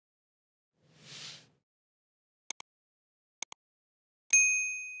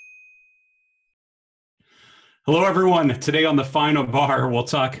Hello, everyone. Today on the final bar, we'll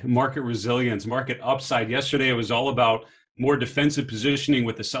talk market resilience, market upside. Yesterday, it was all about more defensive positioning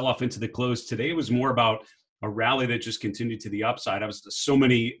with the sell-off into the close. Today, it was more about a rally that just continued to the upside. I was so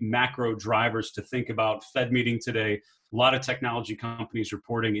many macro drivers to think about. Fed meeting today, a lot of technology companies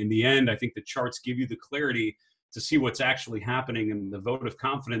reporting. In the end, I think the charts give you the clarity to see what's actually happening and the vote of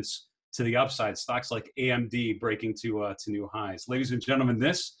confidence to the upside. Stocks like AMD breaking to new highs. Ladies and gentlemen,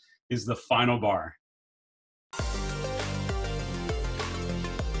 this is the final bar.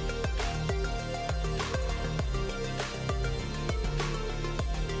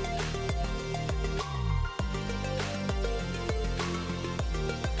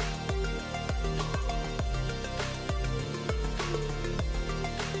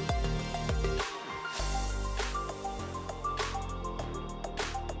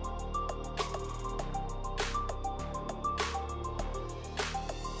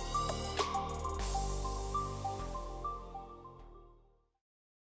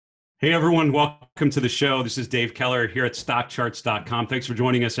 Hey everyone, welcome to the show. This is Dave Keller here at StockCharts.com. Thanks for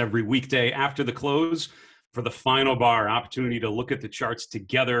joining us every weekday after the close for the final bar, opportunity to look at the charts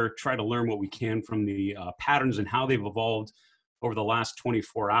together, try to learn what we can from the patterns and how they've evolved over the last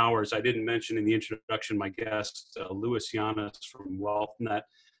 24 hours. I didn't mention in the introduction my guest, Louis Llanes from Wealthnet,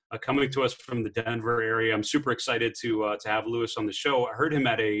 coming to us from the Denver area. I'm super excited to have Louis on the show. I heard him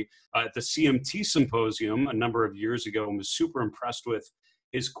at the CMT symposium a number of years ago and was super impressed with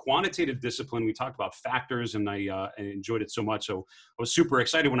his quantitative discipline. We talked about factors, and I enjoyed it so much. So I was super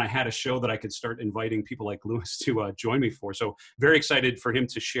excited when I had a show that I could start inviting people like Louis to join me for. So very excited for him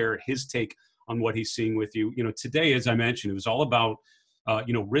to share his take on what he's seeing with you. You know, today, as I mentioned, it was all about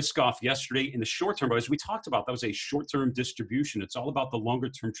risk off yesterday in the short term. But as we talked about, that was a short-term distribution. It's all about the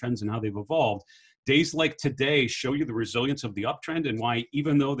longer-term trends and how they've evolved. Days like today show you the resilience of the uptrend and why,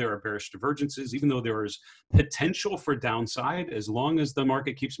 even though there are bearish divergences, even though there is potential for downside, as long as the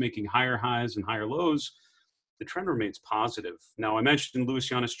market keeps making higher highs and higher lows, the trend remains positive. Now, I mentioned Louis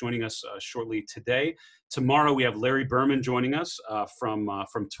Llanes joining us shortly today. Tomorrow, we have Larry Berman joining us from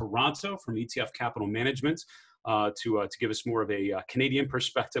Toronto, from ETF Capital Management, to give us more of a Canadian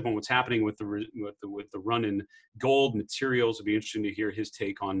perspective on what's happening with the run in gold materials. It'll be interesting to hear his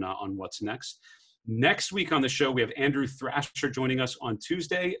take on what's next. Next week on the show, we have Andrew Thrasher joining us on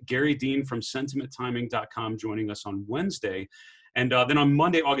Tuesday, Gary Dean from sentimenttiming.com joining us on Wednesday. And then on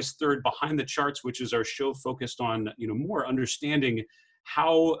Monday, August 3rd, Behind the Charts, which is our show focused on more understanding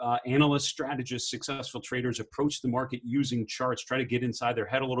how analysts, strategists, successful traders approach the market using charts, try to get inside their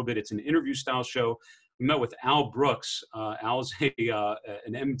head a little bit. It's an interview-style show. We met with Al Brooks. Al's an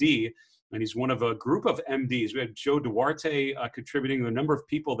MD, and he's one of a group of MDs. We had Joe Duarte contributing, a number of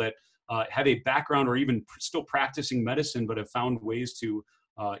people that have a background or even still practicing medicine, but have found ways to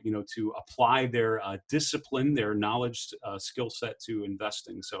apply their discipline, their knowledge, skill set to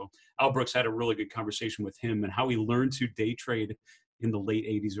investing. So Al Brooks had a really good conversation with him and how he learned to day trade in the late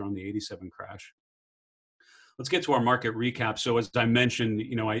 80s around the 87 crash. Let's get to our market recap. So as I mentioned,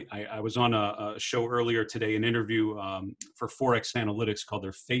 I was on a show earlier today, an interview for Forex Analytics called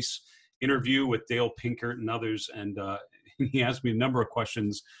their Face Interview with Dale Pinkert and others. And he asked me a number of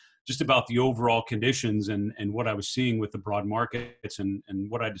questions just about the overall conditions and what I was seeing with the broad markets. And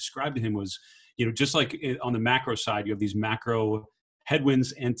what I described to him was, just like on the macro side, you have these macro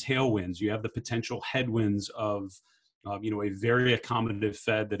headwinds and tailwinds. You have the potential headwinds of a very accommodative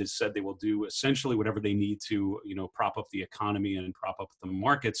Fed that has said they will do essentially whatever they need to, prop up the economy and prop up the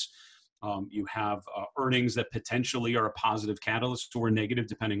markets. You have earnings that potentially are a positive catalyst or negative,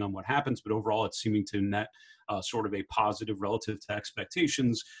 depending on what happens. But overall, it's seeming to net sort of a positive relative to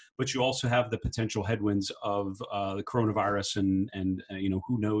expectations. But you also have the potential headwinds of the coronavirus, and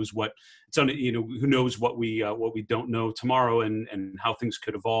who knows what who knows what we don't know tomorrow, and how things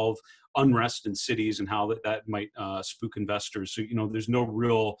could evolve. Unrest in cities and how that might spook investors. So there's no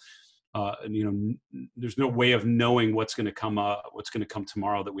real there's no way of knowing what's going to come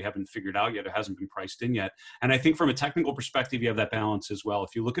tomorrow that we haven't figured out yet. It hasn't been priced in yet. And I think from a technical perspective, you have that balance as well.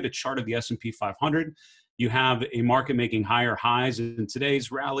 If you look at a chart of the S&P 500, you have a market making higher highs, and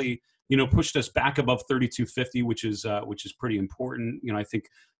today's rally, pushed us back above 3250, which is pretty important. I think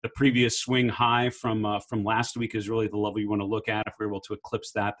the previous swing high from last week is really the level you want to look at. If we're able to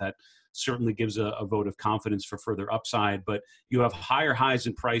eclipse that, that certainly gives a vote of confidence for further upside. But you have higher highs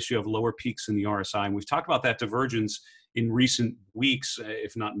in price, you have lower peaks in the RSI, and we've talked about that divergence in recent weeks,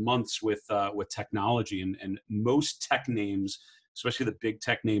 if not months, with technology, and most tech names, especially the big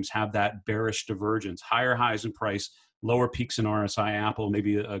tech names, have that bearish divergence. Higher highs in price, lower peaks in RSI. Apple may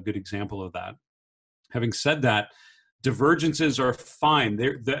be a good example of that. Having said that, Divergences are fine.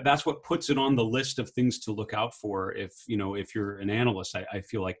 That's what puts it on the list of things to look out for if you're an analyst, I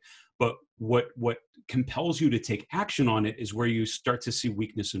feel like. But what compels you to take action on it is where you start to see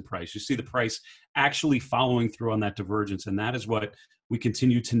weakness in price. You see the price actually following through on that divergence, and that is what we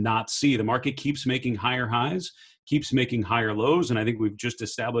continue to not see. The market keeps making higher highs, keeps making higher lows, and I think we've just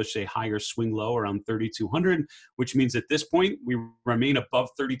established a higher swing low around 3,200, which means at this point we remain above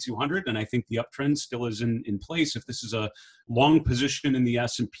 3,200, and I think the uptrend still is in place. If this is a long position in the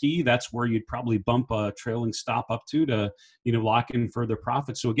S&P, that's where you'd probably bump a trailing stop up to lock in further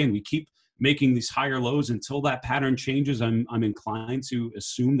profits. So again, we keep making these higher lows until that pattern changes. I'm inclined to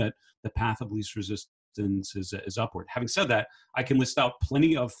assume that the path of least resistance is upward. Having said that, I can list out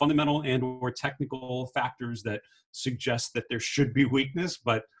plenty of fundamental and or technical factors that suggest that there should be weakness.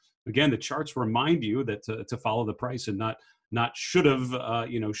 But again, the charts remind you that to follow the price and not should have,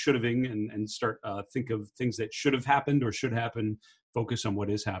 should-having and start think of things that should have happened or should happen. Focus on what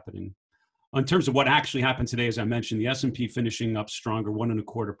is happening. In terms of what actually happened today, as I mentioned, the S&P finishing up stronger,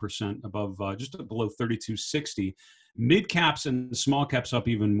 1.25% above, just below 3260. Mid caps and small caps up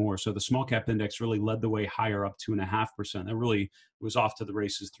even more. So the small cap index really led the way higher, up 2.5%. That really was off to the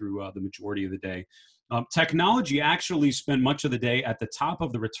races through the majority of the day. Technology actually spent much of the day at the top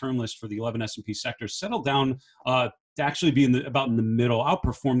of the return list for the 11 S&P sectors, settled down to actually be about in the middle,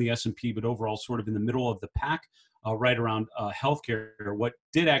 outperform the S&P, but overall sort of in the middle of the pack. Right around healthcare. What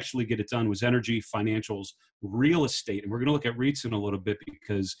did actually get it done was energy, financials, real estate. And we're going to look at REITs in a little bit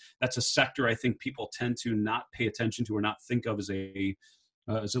because that's a sector I think people tend to not pay attention to or not think of as a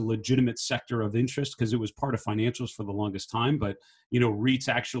legitimate sector of interest because it was part of financials for the longest time. But, REITs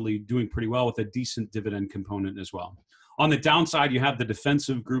actually doing pretty well with a decent dividend component as well. On the downside, you have the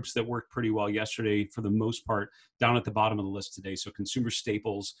defensive groups that worked pretty well yesterday, for the most part, down at the bottom of the list today. So consumer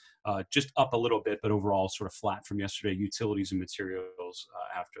staples just up a little bit, but overall sort of flat from yesterday. Utilities and materials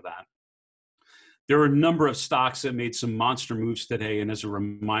after that. There are a number of stocks that made some monster moves today. And as a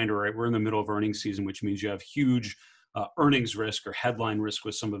reminder, right, we're in the middle of earnings season, which means you have huge earnings risk or headline risk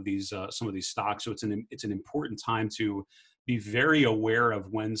with some of these stocks. So it's an important time to be very aware of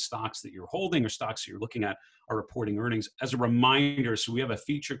when stocks that you're holding or stocks that you're looking at are reporting earnings. As a reminder, so we have a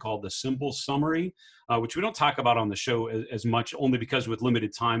feature called the Simple Summary, which we don't talk about on the show as much, only because with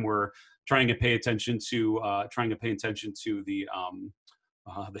limited time we're trying to pay attention to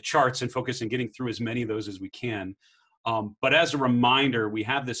the charts and focus on getting through as many of those as we can. But as a reminder, we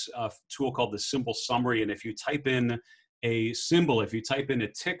have this tool called the Simple Summary, and if you type in a symbol, if you type in a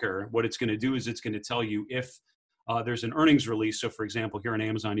ticker, what it's going to do is it's going to tell you if there's an earnings release. So for example, here on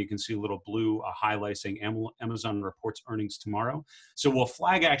Amazon, you can see a little blue highlight saying Amazon reports earnings tomorrow. So we'll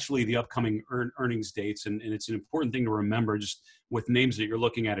flag actually the upcoming earnings dates. And it's an important thing to remember just with names that you're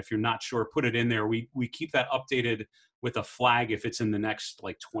looking at. If you're not sure, put it in there. We keep that updated with a flag if it's in the next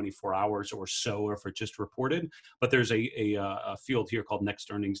like 24 hours or so, or if it just reported. But there's a field here called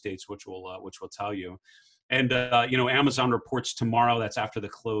next earnings dates, which will tell you. And, Amazon reports tomorrow. That's after the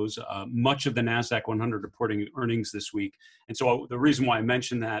close. Much of the NASDAQ 100 reporting earnings this week. And so the reason why I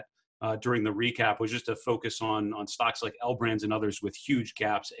mentioned that during the recap was just to focus on stocks like L Brands and others with huge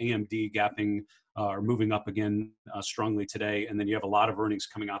gaps, AMD gapping or moving up again strongly today. And then you have a lot of earnings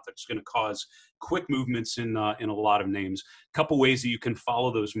coming out that's going to cause quick movements in a lot of names. A couple ways that you can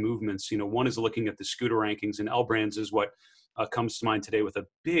follow those movements. One is looking at the scooter rankings, and L Brands is what comes to mind today with a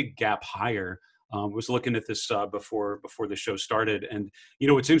big gap higher. Was looking at this before the show started, and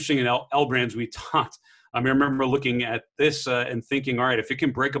what's interesting in L Brands, we talked. I remember looking at this and thinking, all right, if it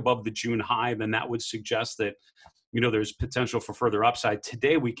can break above the June high, then that would suggest that there's potential for further upside.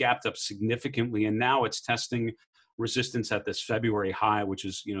 Today we gapped up significantly, and now it's testing resistance at this February high, which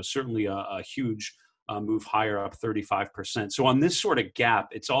is certainly a huge move higher, up 35%. So on this sort of gap,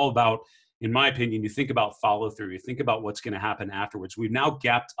 it's all about, in my opinion, you think about follow through, you think about what's going to happen afterwards. We've now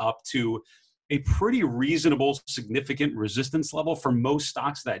gapped up to a pretty reasonable, significant resistance level for most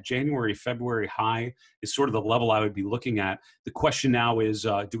stocks. That January, February high is sort of the level I would be looking at. The question now is,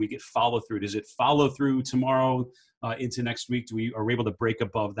 do we get follow through? Does it follow through tomorrow into next week? Are we able to break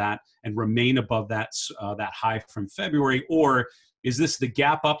above that and remain above that high from February? Or is this the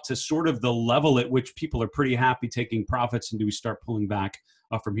gap up to sort of the level at which people are pretty happy taking profits, and do we start pulling back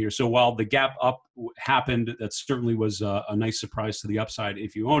from here? So while the gap up happened, that certainly was a nice surprise to the upside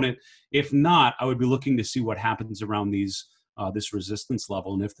if you own it. If not, I would be looking to see what happens around this resistance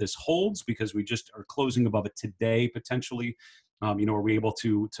level. And if this holds, because we just are closing above it today, potentially, are we able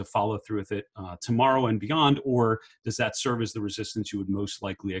to follow through with it tomorrow and beyond, or does that serve as the resistance you would most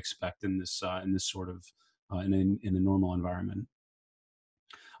likely expect in this sort of in a normal environment?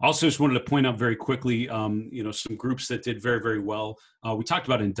 Also, just wanted to point out very quickly, some groups that did very, very well. We talked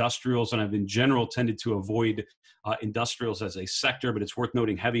about industrials, and I've in general tended to avoid industrials as a sector, but it's worth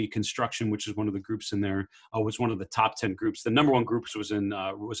noting heavy construction, which is one of the groups in there, was one of the top 10 groups. The number one groups was in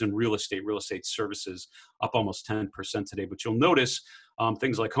real estate services, up almost 10% today. But you'll notice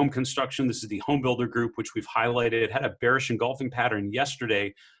things like home construction. This is the home builder group, which we've highlighted. It had a bearish engulfing pattern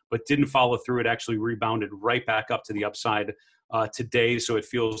yesterday, but didn't follow through. It actually rebounded right back up to the upside today, so it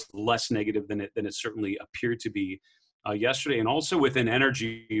feels less negative than it certainly appeared to be yesterday. And also within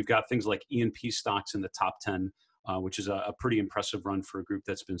energy, you've got things like E&P stocks in the top 10, which is a pretty impressive run for a group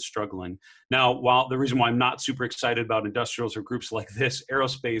that's been struggling. Now, while the reason why I'm not super excited about industrials or groups like this,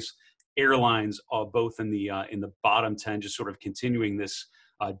 aerospace, airlines, are both in the bottom 10, just sort of continuing this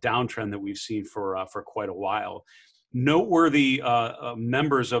downtrend that we've seen for quite a while. Noteworthy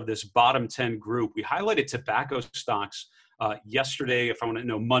members of this bottom 10 group, we highlighted tobacco stocks yesterday. If I want to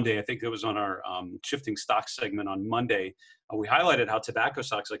know, Monday, I think it was on our shifting stocks segment on Monday. We highlighted how tobacco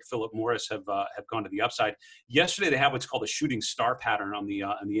stocks like Philip Morris have gone to the upside. Yesterday, they have what's called a shooting star pattern on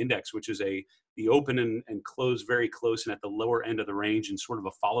the index, which is the open and close very close and at the lower end of the range, and sort of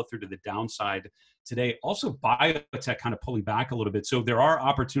a follow through to the downside today. Also, biotech kind of pulling back a little bit. So there are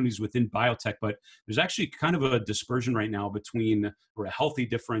opportunities within biotech, but there's actually kind of a dispersion right now between, or a healthy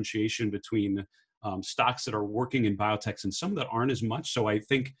differentiation between stocks that are working in biotechs and some that aren't as much. So I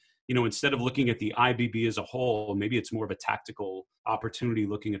think, instead of looking at the IBB as a whole, maybe it's more of a tactical opportunity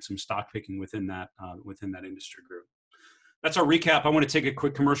looking at some stock picking within that industry group. That's our recap. I want to take a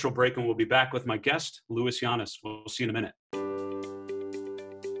quick commercial break, and we'll be back with my guest, Louis Llanes. We'll see you in a minute.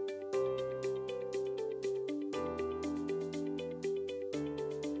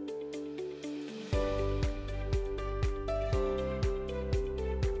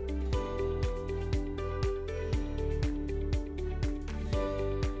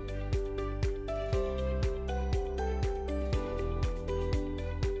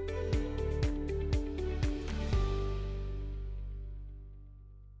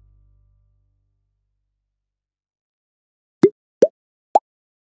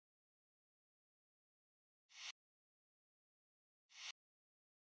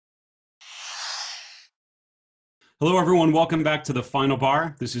 Hello, everyone. Welcome back to the Final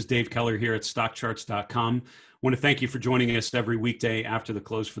Bar. This is Dave Keller here at StockCharts.com. I want to thank you for joining us every weekday after the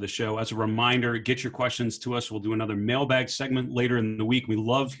close for the show. As a reminder, get your questions to us. We'll do another mailbag segment later in the week. We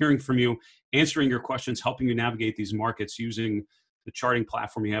love hearing from you, answering your questions, helping you navigate these markets using the charting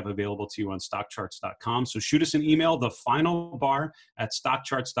platform you have available to you on StockCharts.com. So shoot us an email,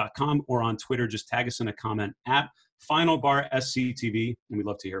 thefinalbar@StockCharts.com, or on Twitter, just tag us in a comment at FinalBarSCTV, and we'd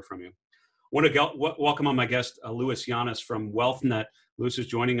love to hear from you. I want to welcome on my guest, Louis Llanes from Wealthnet. Louis is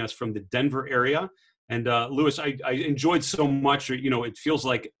joining us from the Denver area. And Louis, I enjoyed so much, it feels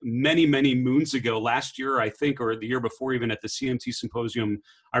like many, many moons ago, last year, I think, or the year before, even at the CMT symposium.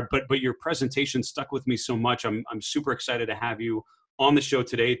 But your presentation stuck with me so much. I'm super excited to have you on the show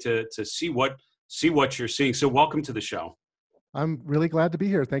today to see what you're seeing. So welcome to the show. I'm really glad to be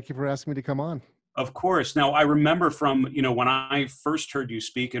here. Thank you for asking me to come on. Of course. Now, I remember from, when I first heard you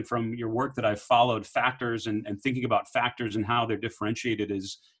speak, and from your work that I've followed, factors and thinking about factors and how they're differentiated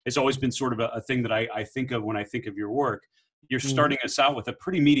has always been sort of a thing that I think of when I think of your work. You're starting us out with a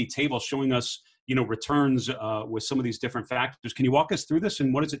pretty meaty table showing us, returns with some of these different factors. Can you walk us through this,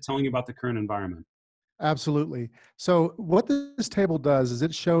 and what is it telling you about the current environment? Absolutely. So what this table does is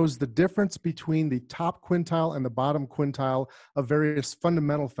it shows the difference between the top quintile and the bottom quintile of various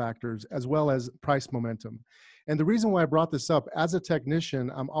fundamental factors, as well as price momentum. And the reason why I brought this up, as a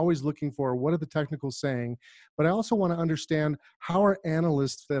technician, I'm always looking for what are the technicals saying, but I also want to understand how are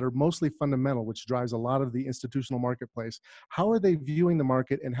analysts that are mostly fundamental, which drives a lot of the institutional marketplace, how are they viewing the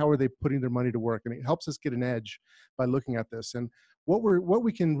market and how are they putting their money to work? And it helps us get an edge by looking at this. And what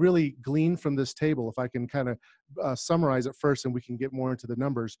we can really glean from this table, if I can kind of summarize it first and we can get more into the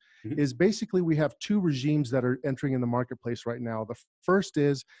numbers, is basically we have two regimes that are entering in the marketplace right now. The first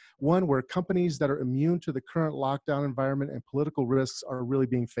is one where companies that are immune to the current lockdown environment and political risks are really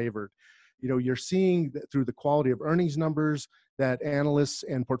being favored. You're seeing that through the quality of earnings numbers that analysts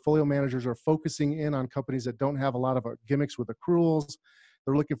and portfolio managers are focusing in on companies that don't have a lot of gimmicks with accruals.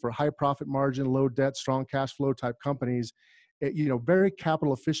 They're looking for high profit margin, low debt, strong cash flow type companies. Very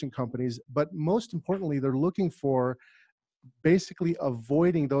capital efficient companies, but most importantly, they're looking for basically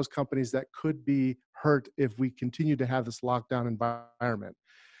avoiding those companies that could be hurt if we continue to have this lockdown environment.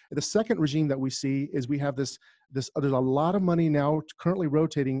 The second regime that we see is we have there's a lot of money now currently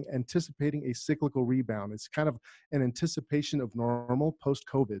rotating, anticipating a cyclical rebound. It's kind of an anticipation of normal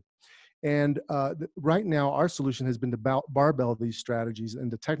post-COVID. And right now, our solution has been to barbell these strategies,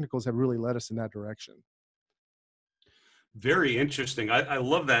 and the technicals have really led us in that direction. Very interesting. I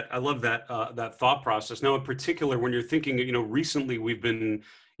love that. I love that that thought process. Now, in particular, when you're thinking, recently we've been,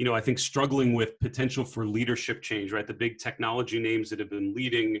 I think struggling with potential for leadership change, right? The big technology names that have been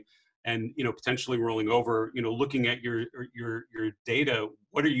leading, and potentially rolling over. Looking at your data,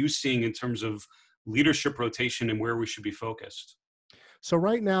 what are you seeing in terms of leadership rotation and where we should be focused? So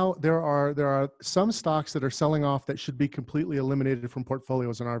right now, there are some stocks that are selling off that should be completely eliminated from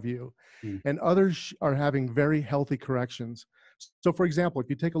portfolios in our view, Mm, and others are having very healthy corrections. So, for example, if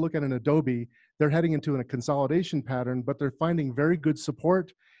you take a look at an Adobe, they're heading into a consolidation pattern, but they're finding very good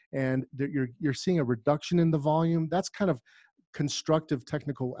support, and you're seeing a reduction in the volume. That's kind of constructive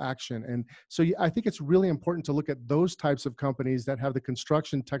technical action. And so I think it's really important to look at those types of companies that have the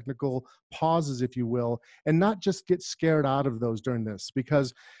construction technical pauses, if you will, and not just get scared out of those during this,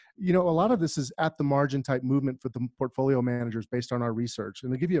 because a lot of this is at the margin type movement for the portfolio managers based on our research.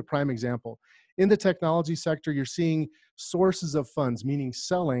 And to give you a prime example, in the technology sector, you're seeing sources of funds, meaning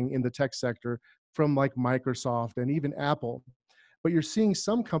selling in the tech sector from like Microsoft and even Apple. But you're seeing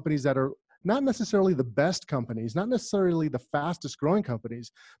some companies that are not necessarily the best companies, not necessarily the fastest growing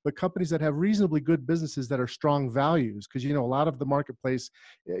companies, but companies that have reasonably good businesses that are strong values. Because, a lot of the marketplace,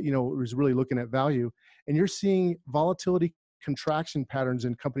 is really looking at value. And you're seeing volatility contraction patterns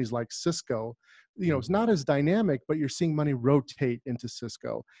in companies like Cisco. mm. It's not as dynamic, but you're seeing money rotate into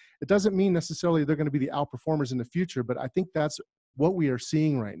Cisco. It doesn't mean necessarily they're going to be the outperformers in the future, but I think that's what we are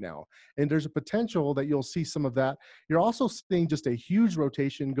seeing right now. And there's a potential that you'll see some of that. You're also seeing just a huge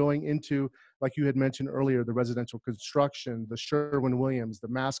rotation going into, like you had mentioned earlier, the residential construction, the Sherwin-Williams, the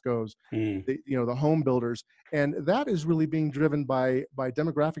Mascos, Mm. the home builders. And that is really being driven by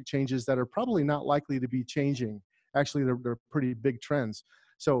demographic changes that are probably not likely to be changing. Actually, they're pretty big trends.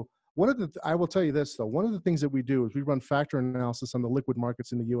 So I will tell you this though, one of the things that we do is we run factor analysis on the liquid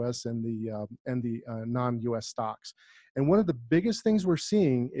markets in the U.S. and the non-U.S. stocks. And one of the biggest things we're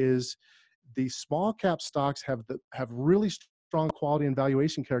seeing is the small cap stocks have really strong quality and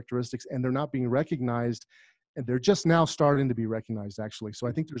valuation characteristics, and they're not being recognized. And they're just now starting to be recognized, actually. So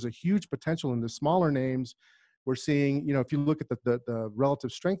I think there's a huge potential in the smaller names. We're seeing, if you look at the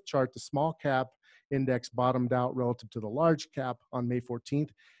relative strength chart, the small cap index bottomed out relative to the large cap on May 14th.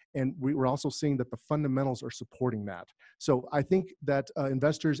 And we're also seeing that the fundamentals are supporting that. So I think that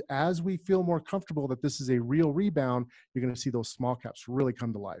investors, as we feel more comfortable that this is a real rebound, you're going to see those small caps really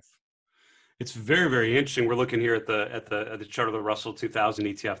come to life. It's very, very interesting. We're looking here at the chart of the Russell 2000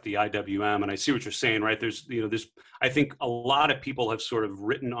 ETF, the IWM, and I see what you're saying, right? There's I think a lot of people have sort of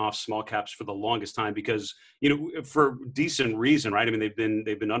written off small caps for the longest time because, for decent reason, right? I mean, they've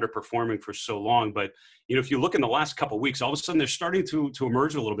been underperforming for so long, but if you look in the last couple of weeks, all of a sudden they're starting to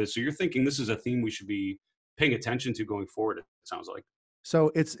emerge a little bit. So you're thinking this is a theme we should be paying attention to going forward, it sounds like.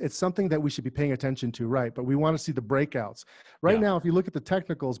 So it's something that we should be paying attention to, right? But we want to see the breakouts. Right Yeah. now, if you look at the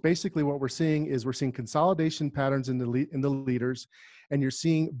technicals, basically what we're seeing is we're seeing consolidation patterns in the leaders, and you're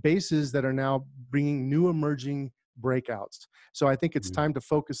seeing bases that are now bringing new emerging breakouts. So I think it's Mhm. time to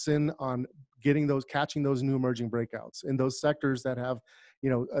focus in on catching those new emerging breakouts in those sectors that have,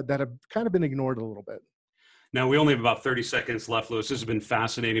 that have kind of been ignored a little bit. Now we only have about 30 seconds left, Louis. This has been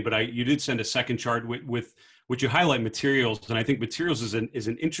fascinating, but you did send a second chart with which you highlight materials, and I think materials is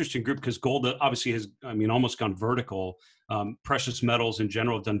an interesting group because gold obviously has, I mean, almost gone vertical. Precious metals in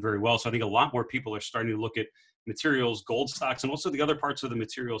general have done very well, so I think a lot more people are starting to look at materials, gold stocks, and also the other parts of the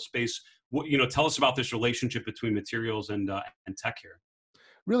material space. Tell us about this relationship between materials and tech here.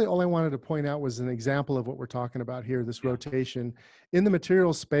 Really, all I wanted to point out was an example of what we're talking about here, this Yeah. rotation. In the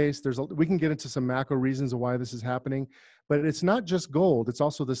materials space, we can get into some macro reasons of why this is happening, but it's not just gold, it's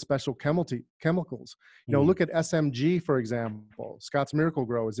also the special chemicals. Mm. Look at SMG, for example. Scott's Miracle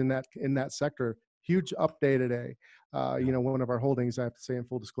Grow is in that sector. Huge up day today. One of our holdings, I have to say in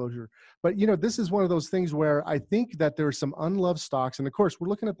full disclosure. But, this is one of those things where I think that there are some unloved stocks. And of course, we're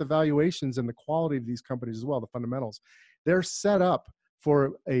looking at the valuations and the quality of these companies as well, the fundamentals. They're set up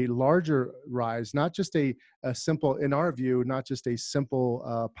for a larger rise, not just a simple, in our view, not just a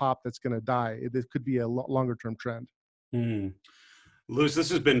simple pop that's going to die. It could be a longer term trend. Mm. Louis,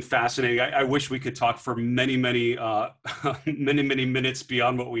 this has been fascinating. I wish we could talk for many, many, many minutes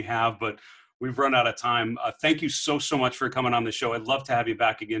beyond what we have, but we've run out of time. Thank you so much for coming on the show. I'd love to have you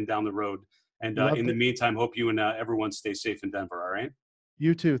back again down the road. And Love in the to. meantime, hope you and everyone stay safe in Denver. All right.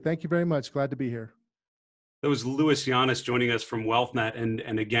 You too. Thank you very much. Glad to be here. That was Louis Llanes joining us from WealthNet.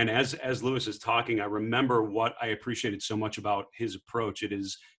 And again, as Louis is talking, I remember what I appreciated so much about his approach. It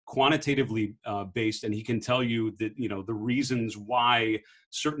is quantitatively based, and he can tell you that, the reasons why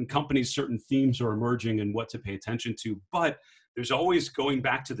certain companies, certain themes are emerging and what to pay attention to. But there's always going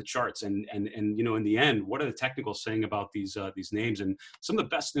back to the charts, and in the end, what are the technicals saying about these names? And some of the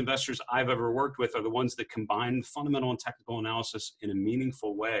best investors I've ever worked with are the ones that combine fundamental and technical analysis in a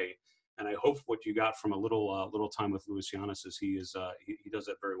meaningful way. And I hope what you got from a little time with Louis Llanes is he does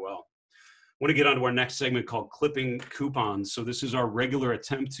that very well. I want to get on to our next segment called Clipping Coupons. So this is our regular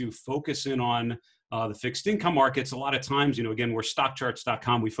attempt to focus in on the fixed income markets. A lot of times, again, we're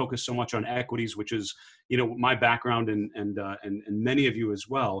StockCharts.com. We focus so much on equities, which is, my background and many of you as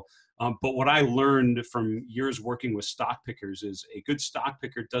well. But what I learned from years working with stock pickers is a good stock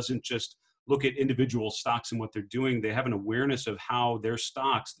picker doesn't just look at individual stocks and what they're doing. They have an awareness of how their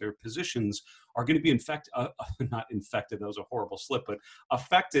stocks, their positions are going to be not infected, that was a horrible slip, but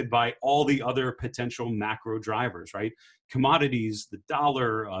affected by all the other potential macro drivers, right? Commodities, the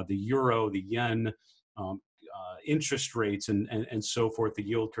dollar, the euro, the yen, interest rates, and so forth, the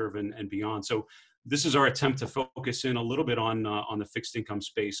yield curve and beyond. So this is our attempt to focus in a little bit on the fixed income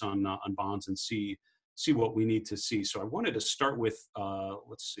space, on bonds, and see what we need to see. So I wanted to start with,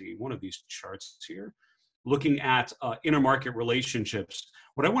 let's see, one of these charts here, looking at intermarket relationships.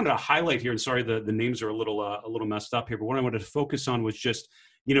 What I wanted to highlight here, and sorry, the names are a little messed up here, but what I wanted to focus on was just,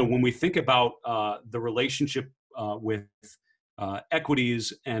 when we think about the relationship with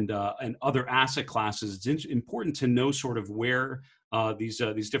equities and other asset classes, it's important to know sort of where these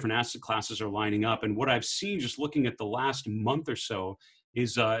different asset classes are lining up. And what I've seen just looking at the last month or so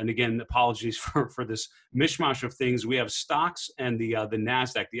is, and again, apologies for this mishmash of things. We have stocks and the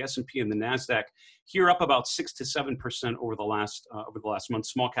Nasdaq, the S&P and the Nasdaq here up about 6 to 7% over the last month.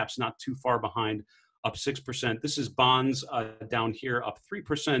 Small caps not too far behind, up 6%. This is bonds down here, up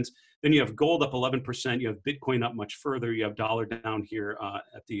 3%. Then you have gold up 11%. You have Bitcoin up much further. You have dollar down here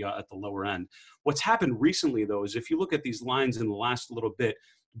at the lower end. What's happened recently, though, is if you look at these lines in the last little bit,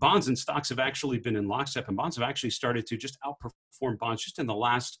 bonds and stocks have actually been in lockstep, and bonds have actually started to just outperform bonds just in the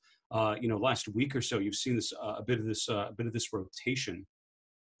last week or so. You've seen this a bit of this rotation.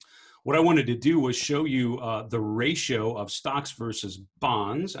 What I wanted to do was show you the ratio of stocks versus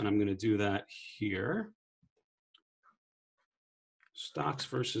bonds, and I'm going to do that here. Stocks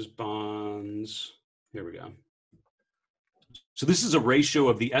versus bonds. Here we go. So this is a ratio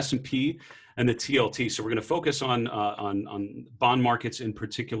of the S&P and the TLT. So we're going to focus on bond markets in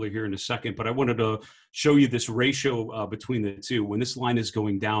particular here in a second, but I wanted to show you this ratio between the two. When this line is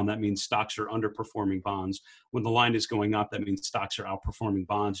going down, that means stocks are underperforming bonds. When the line is going up, that means stocks are outperforming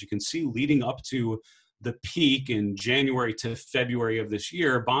bonds. You can see leading up to the peak in January to February of this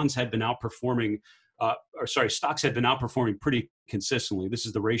year, bonds had been outperforming stocks had been outperforming pretty consistently. This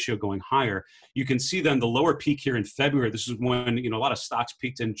is the ratio going higher. You can see then the lower peak here in February. This is when, a lot of stocks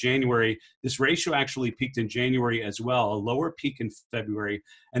peaked in January. This ratio actually peaked in January as well, a lower peak in February,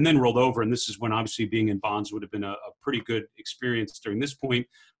 and then rolled over. And this is when obviously being in bonds would have been a pretty good experience during this point,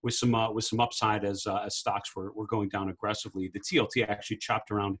 with some upside as stocks were going down aggressively. The TLT actually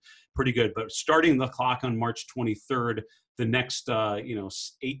chopped around pretty good, but starting the clock on March 23rd, the next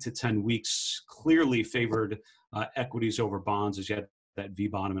 8 to 10 weeks clearly favored equities over bonds, as you had that V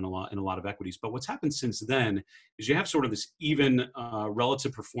bottom in a lot of equities. But what's happened since then is you have sort of this even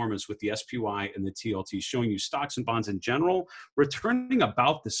relative performance with the SPY and the TLT, showing you stocks and bonds in general returning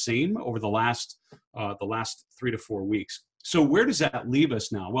about the same over the last 3 to 4 weeks. So where does that leave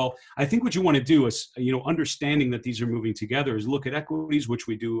us now? Well, I think what you want to do is, understanding that these are moving together, is look at equities, which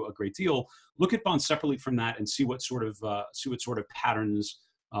we do a great deal. Look at bonds separately from that and see what sort of patterns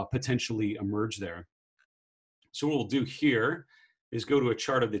potentially emerge there. So what we'll do here is go to a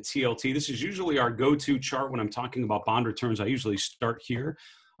chart of the TLT. This is usually our go-to chart when I'm talking about bond returns. I usually start here.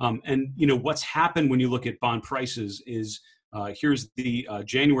 And what's happened when you look at bond prices is here's the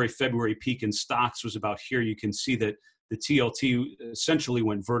January, February peak in stocks was about here. You can see that the TLT essentially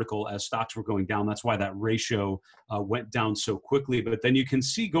went vertical as stocks were going down. That's why that ratio went down so quickly. But then you can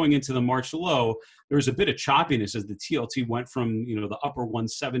see going into the March low, there was a bit of choppiness as the TLT went from the upper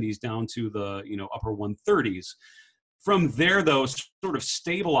 170s down to the upper 130s. From there, though, sort of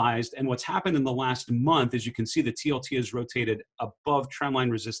stabilized. And what's happened in the last month is you can see the TLT has rotated above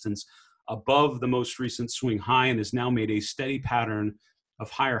trendline resistance, above the most recent swing high, and has now made a steady pattern of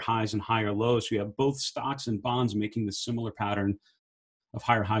higher highs and higher lows. So you have both stocks and bonds making the similar pattern of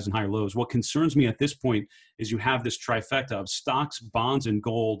higher highs and higher lows. What concerns me at this point is you have this trifecta of stocks, bonds, and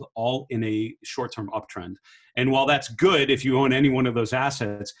gold all in a short-term uptrend. And while that's good if you own any one of those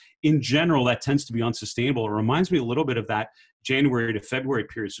assets, in general, that tends to be unsustainable. It reminds me a little bit of that January to February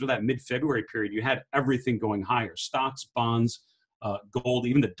period. So that mid-February period, you had everything going higher: stocks, bonds, gold,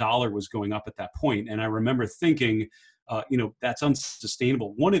 even the dollar was going up at that point. And I remember thinking, that's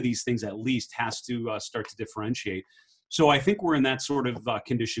unsustainable. One of these things at least has to start to differentiate. So I think we're in that sort of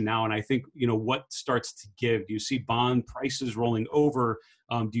condition now. And I think, what starts to give? Do you see bond prices rolling over?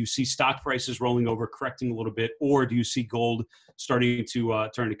 Do you see stock prices rolling over, correcting a little bit? Or do you see gold starting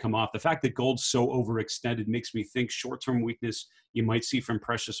to come off? The fact that gold's so overextended makes me think short-term weakness you might see from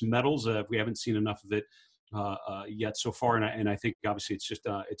precious metals. We haven't seen enough of it yet so far, and I think obviously it's just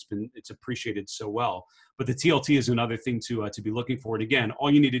it's appreciated so well. But the TLT is another thing to be looking for. And again,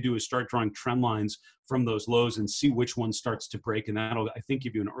 all you need to do is start drawing trend lines from those lows and see which one starts to break, and that'll, I think,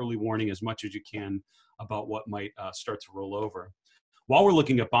 give you an early warning as much as you can about what might start to roll over. While we're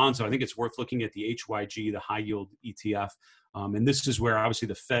looking at bonds, though, I think it's worth looking at the HYG, the high yield ETF, and this is where obviously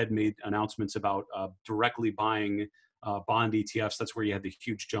the Fed made announcements about directly buying bond ETFs. That's where you had the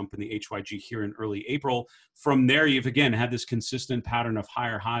huge jump in the HYG here in early April. From there, you've again had this consistent pattern of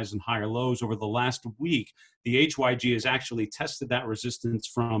higher highs and higher lows. Over the last week, the HYG has actually tested that resistance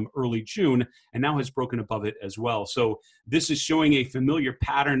from early June and now has broken above it as well. So this is showing a familiar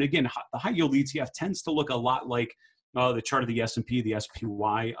pattern. Again, the high yield ETF tends to look a lot like the chart of the S&P, the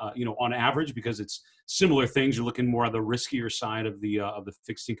SPY, on average, because it's similar things. You're looking more on the riskier side of the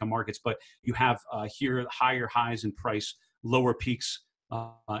fixed income markets, but you have here higher highs in price, lower peaks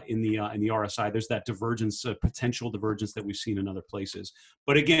in the RSI. There's that divergence, potential divergence that we've seen in other places.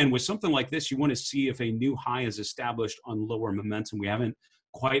 But again, with something like this, you want to see if a new high is established on lower momentum. We haven't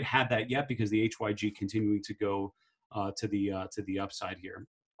quite had that yet because the HYG continuing to go to the upside here.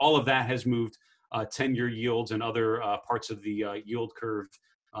 All of that has moved 10-year yields and other parts of the yield curve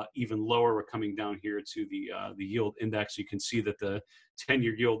even lower. We're coming down here to the yield index. You can see that the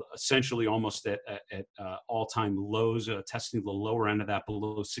 10-year yield essentially almost at all-time lows, testing the lower end of that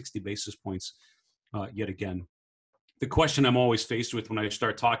below 60 basis points yet again. The question I'm always faced with when I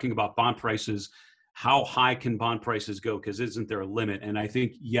start talking about bond prices, how high can bond prices go? Because isn't there a limit? And I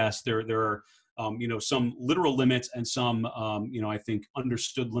think, yes, there are some literal limits and some, I think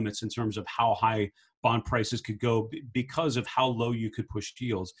understood limits in terms of how high bond prices could go because of how low you could push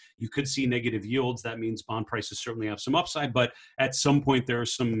yields. You could see negative yields. That means bond prices certainly have some upside, but at some point there are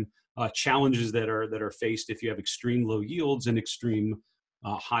some challenges that are faced if you have extreme low yields and extreme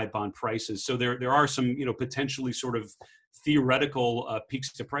high bond prices. So there are some, potentially sort of theoretical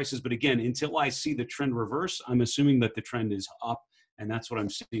peaks to prices. But again, until I see the trend reverse, I'm assuming that the trend is up. And that's what I'm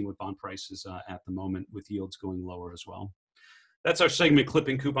seeing with bond prices at the moment, with yields going lower as well. That's our segment,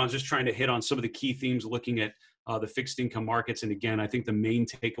 Clipping Coupons, just trying to hit on some of the key themes looking at the fixed income markets. And again, I think the main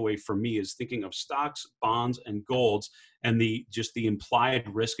takeaway for me is thinking of stocks, bonds, and golds, and the implied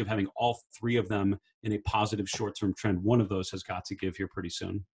risk of having all three of them in a positive short-term trend. One of those has got to give here pretty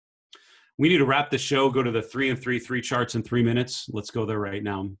soon. We need to wrap the show. Go to the 3-and-3 charts in 3 minutes. Let's go there right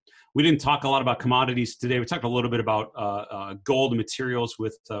now. We didn't talk a lot about commodities today. We talked a little bit about gold and materials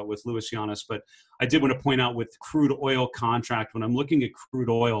with Louis Llanes, but I did want to point out with crude oil contract, when I'm looking at crude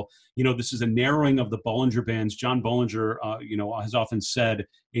oil, this is a narrowing of the Bollinger Bands. John Bollinger, has often said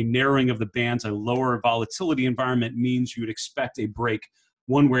a narrowing of the bands, a lower volatility environment means you would expect a break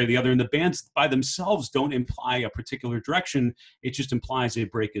one way or the other. And the bands by themselves don't imply a particular direction. It just implies a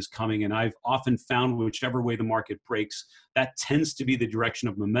break is coming. And I've often found whichever way the market breaks, that tends to be the direction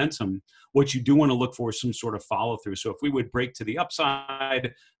of momentum. What you do want to look for is some sort of follow through. So if we would break to the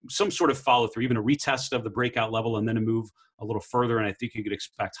upside, some sort of follow through, even a retest of the breakout level and then a move a little further. And I think you could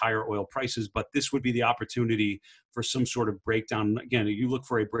expect higher oil prices, but this would be the opportunity for some sort of breakdown. Again, you look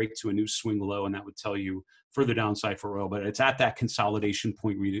for a break to a new swing low, and that would tell you further downside for oil, but it's at that consolidation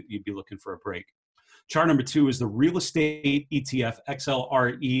point where you'd be looking for a break. Chart number 2 is the real estate ETF,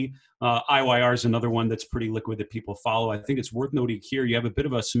 XLRE. IYR is another one that's pretty liquid that people follow. I think it's worth noting here, you have a bit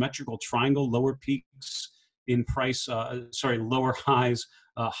of a symmetrical triangle, lower peaks in price, lower highs,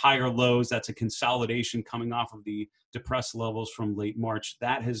 higher lows. That's a consolidation coming off of the depressed levels from late March.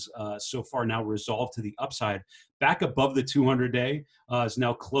 That has so far now resolved to the upside. Back above the 200-day, is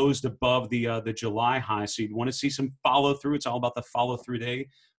now closed above the July high. So you'd want to see some follow through. It's all about the follow through day.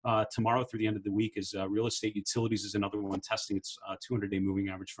 Tomorrow through the end of the week is real estate utilities is another one testing its 200-day moving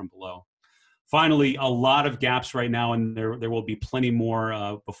average from below. Finally, a lot of gaps right now, and there will be plenty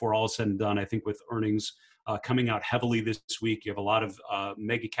more before all is said and done. I think with earnings coming out heavily this week, you have a lot of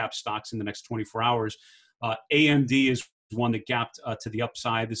mega cap stocks in the next 24 hours. AMD is one that gapped to the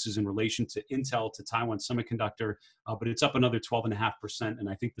upside. This is in relation to Intel, to Taiwan Semiconductor, but it's up another 12.5%. And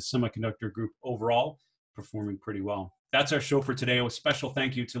I think the semiconductor group overall performing pretty well. That's our show for today. A special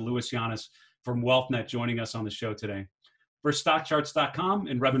thank you to Louis Llanes from Wealthnet joining us on the show today. For StockCharts.com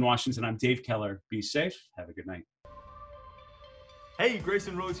in Redmond, Washington, I'm Dave Keller. Be safe. Have a good night. Hey,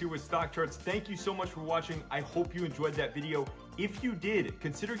 Grayson Rose here with StockCharts. Thank you so much for watching. I hope you enjoyed that video. If you did,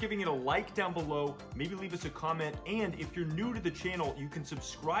 consider giving it a like down below, maybe leave us a comment, and if you're new to the channel, you can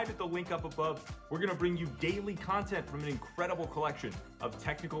subscribe at the link up above. We're gonna bring you daily content from an incredible collection of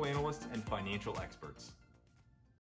technical analysts and financial experts.